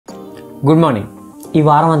Good morning. ఈ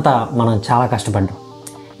వారం అంతా మనం చాలా కష్టపడ్డాం.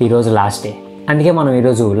 ఈరోజు లాస్ట్ డే, అందుకే మనం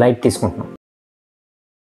ఈరోజు లైట్ తీసుకుంటున్నాం.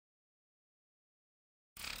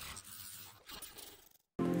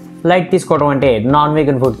 లైట్ తీసుకోవడం అంటే నాన్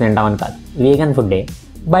వీగన్ ఫుడ్ తింటామని కాదు, వీగన్ ఫుడ్డే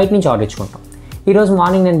బయట నుంచి ఆర్డర్ ఇచ్చుకుంటాం. ఈరోజు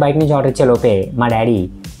మార్నింగ్ నేను బయట నుంచి ఆర్డర్ ఇచ్చే లోపే మా డాడీ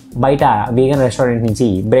బయట వీగన్ రెస్టారెంట్ నుంచి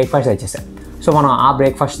బ్రేక్ఫాస్ట్ తెచ్చేసారు. సో మనం ఆ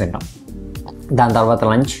బ్రేక్ఫాస్ట్ తింటాం. దాని తర్వాత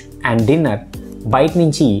లంచ్ అండ్ డిన్నర్ బయట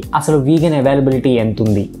నుంచి అసలు వీగన్ అవైలబిలిటీ ఎంత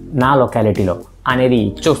ఉంది నా లొకాలిటీలో అనేది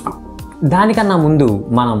చూస్తాం. దానికన్నా ముందు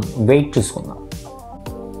మనం వెయిట్ చూసుకుందాం.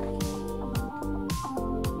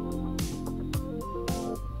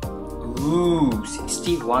 Ooh,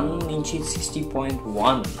 61 నుంచి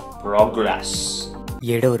 60.1 ప్రోగ్రెస్.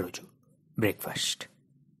 7వ రోజు బ్రేక్ఫాస్ట్.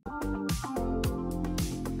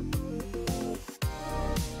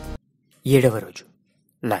 7వ రోజు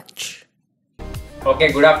లంచ్. Okay,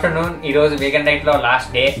 good afternoon. ఈరోజు వీగన్ డైట్లో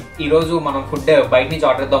లాస్ట్ డే. ఈరోజు మనం ఫుడ్ బయట నుంచి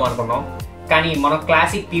ఆర్డర్ ఇద్దాం అనుకున్నాం, కానీ మనం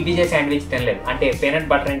క్లాసిక్ పీబీజే శాండ్విచ్ తినలేదు, అంటే peanut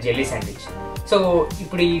butter and jelly sandwich. So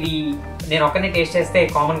ఇప్పుడు ఇది నేను ఒక్కనే టేస్ట్ చేస్తే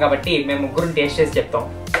కామన్ కాబట్టి మేము ముగ్గురు టేస్ట్ చేసి చెప్తాం.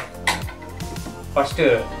 ఫస్ట్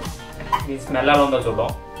ఈ స్మెల్ ఎలా ఉందో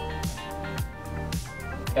చూద్దాం.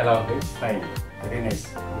 ఎలా ఉంది? Fine, very nice,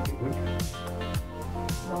 good.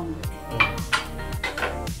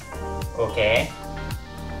 Okay,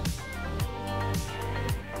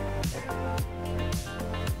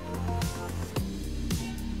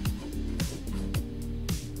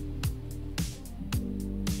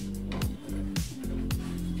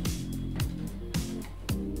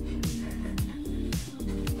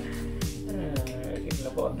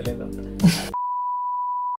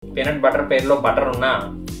 peanut butter పేరులో బటర్ ఉన్నా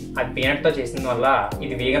అది పీనట్ తో చేసిన వల్ల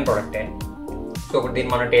ఇది వీగన్ ప్రొడక్టే. సో ఇప్పుడు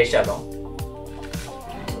దీన్ని మనం టేస్ట్ చేద్దాం.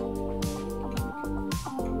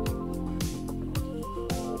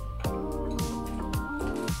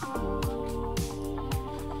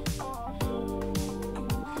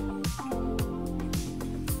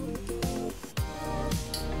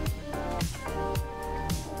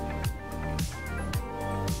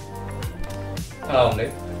 అలా ఉంది,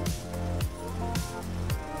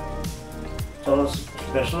 చాలా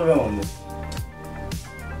స్పెషల్గా ఉంది.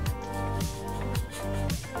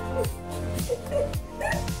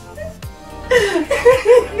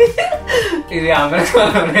 ఇది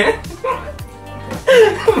అమెరికాలోనే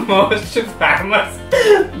మోస్ట్ ఫేమస్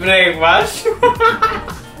బ్రేక్ఫాస్ట్.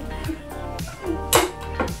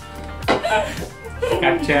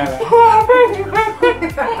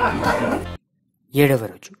 7వ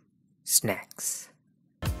రోజు స్నాక్స్.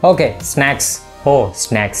 Okay, snacks.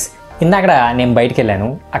 స్నాక్స్. ఇందాక నేను బయటికి వెళ్ళాను,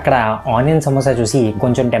 అక్కడ ఆనియన్ సమోసా చూసి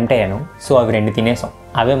కొంచెం టెంప్ట్ అయ్యాను. సో అవి 2 తినేసాం,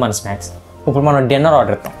 అవే మన స్నాక్స్. ఇప్పుడు మనం డిన్నర్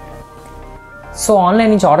ఆర్డర్ ఇస్తాం. సో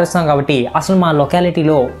ఆన్లైన్ నుంచి ఆర్డర్ ఇస్తాం కాబట్టి అసలు మా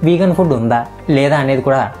లొకాలిటీలో వీగన్ ఫుడ్ ఉందా లేదా అనేది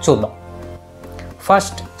కూడా చూద్దాం.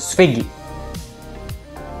 ఫస్ట్ స్విగ్గీ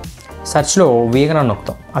సెర్చ్లో వీగన్ అని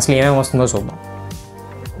నొక్కుతాం, అసలు ఏమేమి వస్తుందో చూద్దాం.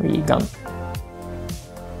 Vegan,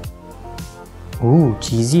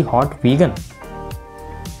 cheesy hot vegan,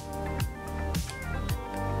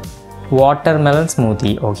 watermelon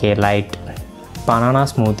smoothie, okay, light, banana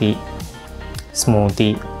smoothie,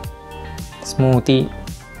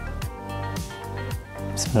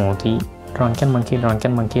 drunken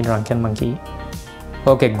monkey,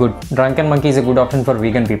 okay, good. Drunken monkey is a good option for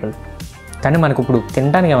vegan people. కానీ మనకు ఇప్పుడు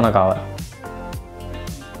తినడానికి ఏమైనా కావాలి.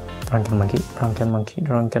 Drunken monkey.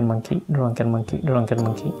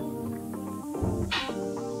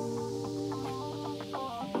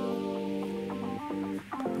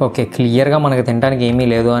 ఓకే, క్లియర్గా మనకు తినడానికి ఏమీ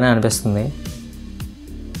లేదు అని అనిపిస్తుంది.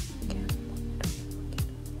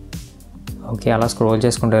 ఓకే, అలా స్క్రోల్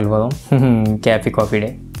చేసుకుంటూ వెళ్ళిపోదాం. Coffee day.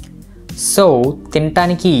 సో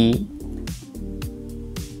తినటానికి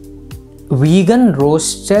vegan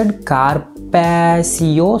roasted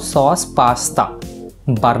కార్పాసియో sauce pasta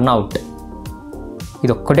burnout.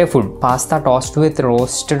 ఇది ఒక్కటే food. Pasta tossed with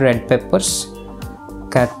roasted red peppers,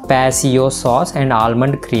 కార్పాసియో sauce and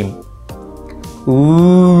almond cream.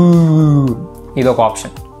 ఇది ఒక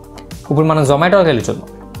ఆప్షన్. ఇప్పుడు మనం జొమాటోకి వెళ్ళి చూద్దాం.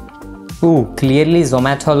 క్లియర్లీ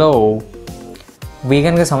జొమాటోలో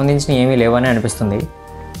వీగన్కి సంబంధించిన ఏమీ లేవని అనిపిస్తుంది.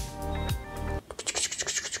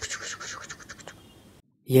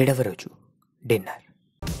 7వ రోజు dinner.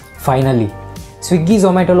 Finally Swiggy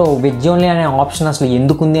జొమాటోలో veg only అనే ఆప్షన్ అసలు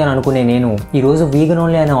ఎందుకుంది అని అనుకునే నేను ఈరోజు వీగన్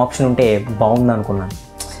ఓన్లీ అనే ఆప్షన్ ఉంటే బాగుంది అనుకున్నాను.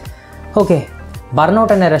 ఓకే,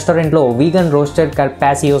 బర్న్అవుట్ అనే రెస్టారెంట్లో vegan roasted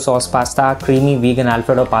కార్పాసియో sauce pasta, creamy vegan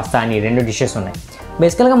Alfredo pasta అని 2 డిషెస్ ఉన్నాయి.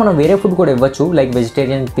 బేసికల్గా మనం వేరే ఫుడ్ కూడా ఇవ్వచ్చు, like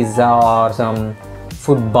vegetarian pizza are some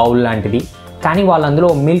food bowl లాంటిది. కానీ వాళ్ళు అందులో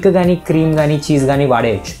మిల్క్ కానీ క్రీమ్ కానీ చీజ్ కానీ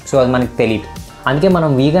వాడేయచ్చు. సో అది మనకు తెలియదు. అందుకే మనం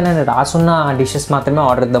వీగన్ అని రాసున్న డిషెస్ మాత్రమే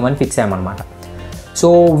ఆర్డర్ ఇద్దామని fix అయ్యామన్నమాట. So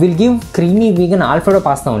will give creamy vegan Alfredo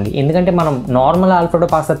pasta ఉంది, ఎందుకంటే మనం నార్మల్ ఆల్ఫ్రెడో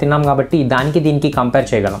పాస్తా తిన్నాం కాబట్టి దానికి దీనికి కంపేర్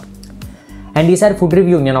చేయగలం. అండ్ ఈసారి ఫుడ్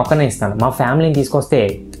రివ్యూ నేను ఒక్కనే ఇస్తాను, మా ఫ్యామిలీని తీసుకొస్తే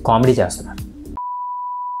కామెడీ చేస్తున్నారు.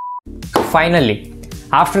 Finally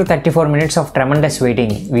after 34 minutes of tremendous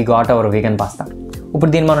waiting we got our vegan pasta.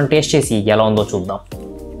 ఇప్పుడు దీన్ని మనం టేస్ట్ చేసి ఎలా ఉందో చూద్దాం.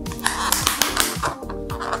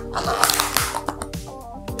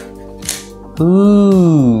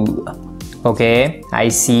 Okay, I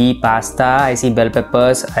see pasta, I see bell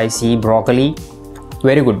peppers, I see broccoli.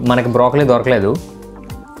 Very good. మనకి బ్రోకలీ దొరకలేదు.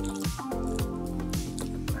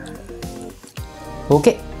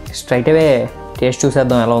 ఓకే, స్ట్రైట్ అవే టేస్ట్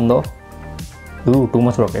చూసేద్దాం ఎలా ఉందో. Too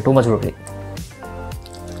much broccoli.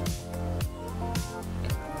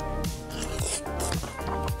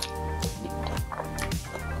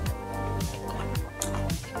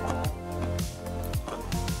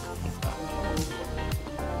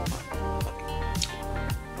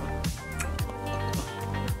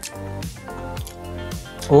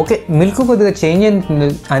 Okay, milk కొద్దిగా చేంజ్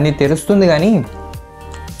అని తెలుస్తుంది, కానీ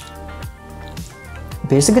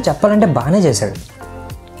బేసిక్గా చెప్పాలంటే బాగానే చేశాడు.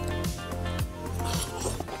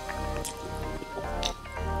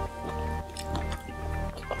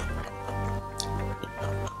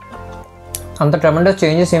 అంత ట్రెమెండస్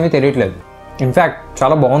చేంజెస్ ఏమీ తెలియట్లేదు. ఇన్ఫ్యాక్ట్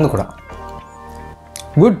చాలా బాగుంది కూడా.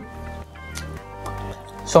 గుడ్.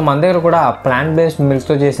 సో మన దగ్గర కూడా ప్లాంట్ బేస్డ్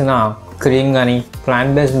మిల్క్తో చేసిన క్రీమ్ కానీ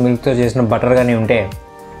ప్లాంట్ బేస్డ్ మిల్క్తో చేసిన బటర్ కానీ ఉంటే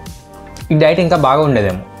ఈ డైట్ ఇంకా బాగా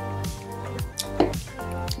ఉండేదేమో.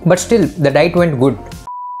 But still the diet vent good.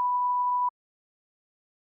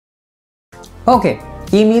 Okay,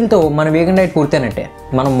 ఈ మీల్తో మన వేగన్ డైట్ పూర్తయినట్టే.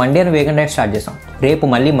 మనం మండేన వేగన్ డైట్ స్టార్ట్ చేస్తాం. రేపు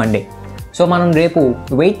మళ్ళీ మండే. సో మనం రేపు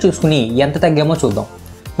వెయిట్ చూసుకుని ఎంత తగ్గామో చూద్దాం.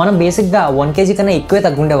 మనం బేసిక్గా 1 kg కన్నా ఎక్కువే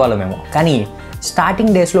తగ్గుండే వాళ్ళమేమో, కానీ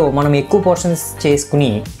స్టార్టింగ్ డేస్లో మనం ఎక్కువ పోర్షన్స్ చేసుకుని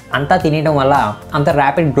అంతా తినడం వల్ల అంత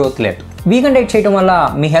ర్యాపిడ్ గ్రోత్ లేదు. వీగన్ డైట్ చేయడం వల్ల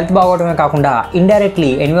మీ హెల్త్ బాగోవడమే కాకుండా ఇండైరెక్ట్లీ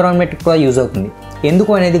ఎన్విరాన్మెంట్ కూడా యూజ్ అవుతుంది.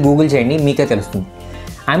 ఎందుకు అనేది గూగుల్ చేయండి, మీకే తెలుస్తుంది.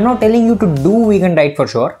 I'm not telling you to do vegan diet for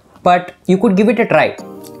sure, but you could give it a try.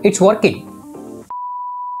 It's working.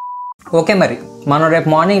 Okay, మరి మనం రేపు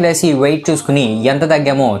మార్నింగ్ లేసి వెయిట్ చూసుకుని ఎంత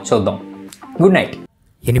తగ్గామో చూద్దాం. Good night.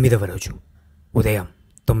 8వ రోజు ఉదయం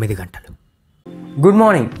 9 గంటలు. Good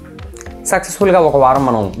morning. సక్సెస్ఫుల్గా ఒక వారం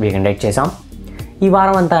మనం వీగన్ డైట్ చేసాం. ఈ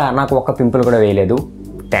వారం అంతా నాకు ఒక్క పింపుల్ కూడా వేయలేదు,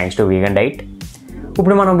 థ్యాంక్స్ టు వీగన్ డైట్.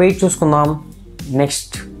 ఇప్పుడు మనం వెయిట్ చూసుకుందాం.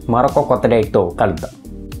 నెక్స్ట్ మరొక కొత్త డైట్తో కలుద్దాం.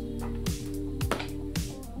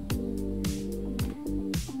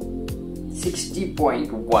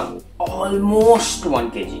 60.1, almost 1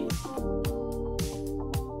 kg.